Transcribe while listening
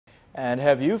And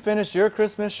have you finished your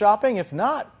Christmas shopping? If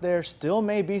not, there still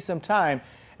may be some time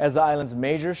as the island's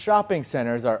major shopping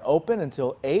centers are open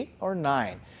until 8 or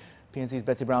 9. PNC's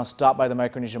Betsy Brown stopped by the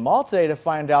Micronesia Mall today to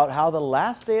find out how the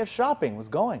last day of shopping was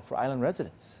going for island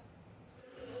residents.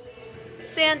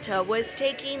 Santa was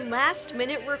taking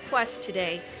last-minute requests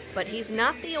today, but he's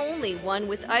not the only one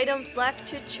with items left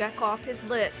to check off his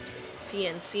list.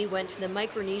 PNC went to the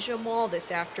Micronesia Mall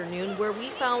this afternoon where we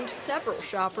found several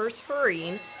shoppers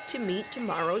hurrying to meet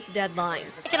tomorrow's deadline.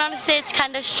 I can honestly say it's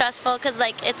kind of stressful because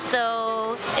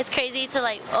it's crazy to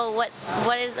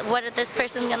what is this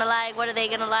person gonna like, what are they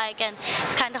gonna like, and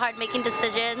it's kind of hard making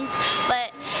decisions,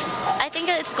 but I think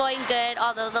it's going good,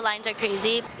 although the lines are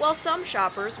crazy. While some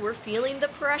shoppers were feeling the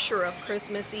pressure of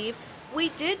Christmas Eve, we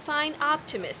did find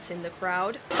optimists in the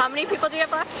crowd. How many people do you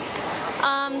have left?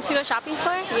 To go shopping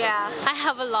for? Yeah. I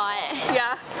have a lot.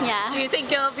 Yeah? Yeah. Do you think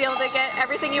you'll be able to get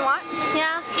everything you want?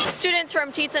 Yeah. Students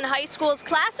from Tietzen High School's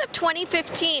class of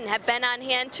 2015 have been on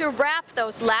hand to wrap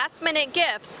those last-minute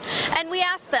gifts, and we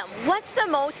asked them what's the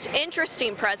most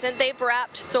interesting present they've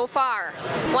wrapped so far.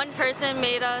 One person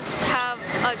made us have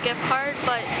a gift card,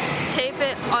 but tape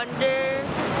it under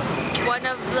one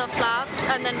of the flaps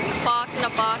and then box in a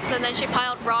box, and then she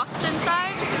piled rocks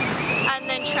inside and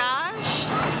then trash,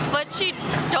 but she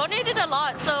donated a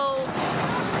lot, so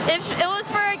if it was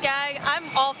for a gag, I'm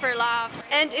all for laughs.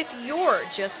 And if you're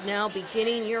just now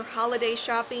beginning your holiday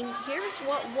shopping, here's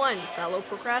what one fellow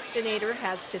procrastinator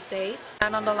has to say.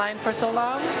 And on the line for so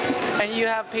long and you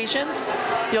have patience,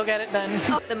 you'll get it done.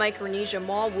 The Micronesia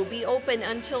Mall will be open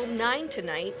until 9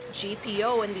 tonight.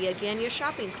 GPO and the Agana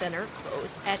Shopping Center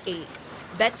close at 8.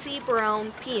 Betsy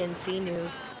Brown, PNC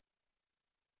News.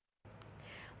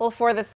 Well, for the